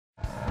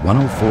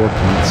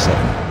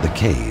104.7 The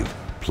Cave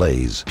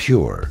plays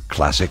pure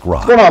classic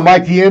rock. What's going on,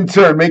 Mike the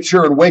Intern? Make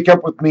sure and wake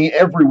up with me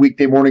every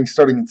weekday morning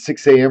starting at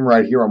 6 a.m.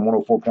 right here on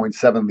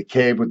 104.7 The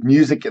Cave with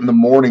music in the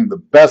morning, the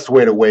best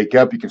way to wake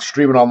up. You can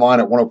stream it online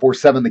at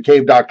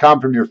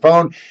 1047thecave.com from your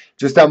phone.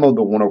 Just download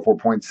the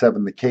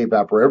 104.7 The Cave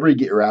app wherever you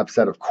get your apps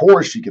at. Of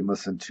course, you can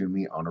listen to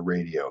me on a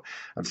radio.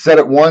 I've said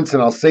it once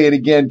and I'll say it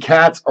again.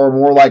 Cats are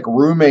more like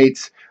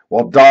roommates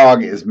while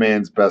dog is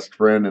man's best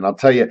friend. And I'll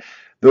tell you,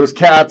 those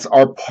cats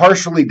are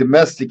partially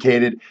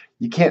domesticated.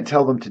 You can't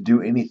tell them to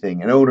do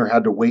anything. An owner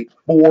had to wait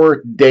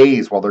 4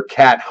 days while their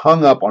cat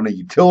hung up on a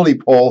utility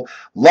pole.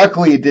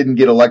 Luckily, it didn't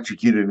get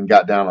electrocuted and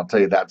got down. I'll tell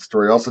you that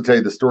story. I'll also tell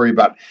you the story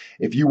about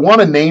if you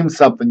want to name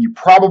something, you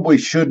probably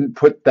shouldn't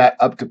put that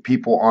up to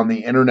people on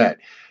the internet.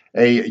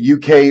 A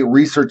UK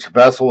research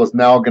vessel is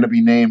now going to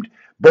be named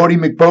Bodie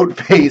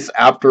McBoatface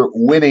after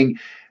winning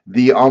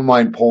the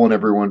online poll and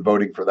everyone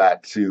voting for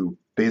that to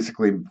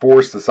basically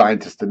force the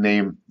scientists to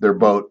name their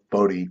boat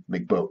Bodie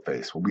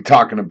McBoatface. We'll be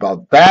talking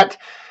about that.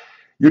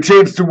 Your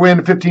chance to win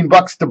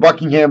 $15 to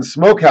Buckingham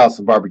Smokehouse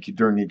and Barbecue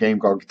during a game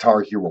called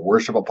Guitar Hero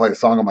Worship. I'll play a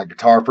song on my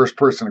guitar. First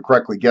person to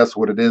correctly guess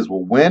what it is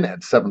will win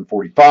at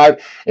 7:45.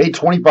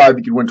 8:25,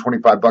 you can win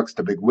 $25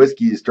 to Big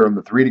Whiskey's during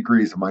the 3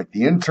 Degrees of Mike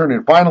the Intern.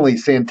 And finally,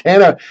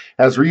 Santana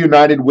has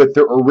reunited with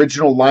their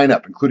original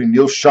lineup, including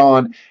Neil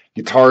Sean,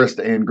 guitarist,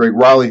 and Greg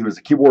Riley, who is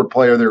a keyboard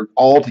player. They're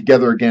all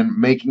together again,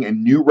 making a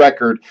new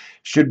record.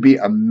 Should be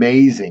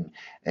amazing.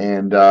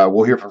 And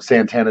we'll hear from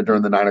Santana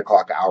during the 9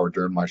 o'clock hour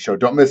during my show.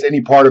 Don't miss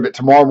any part of it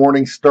tomorrow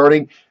morning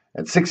starting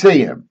at 6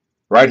 a.m.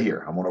 right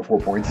here on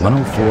 104.7.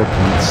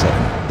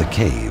 104.7 The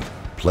Cave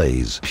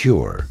plays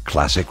pure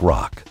classic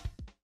rock.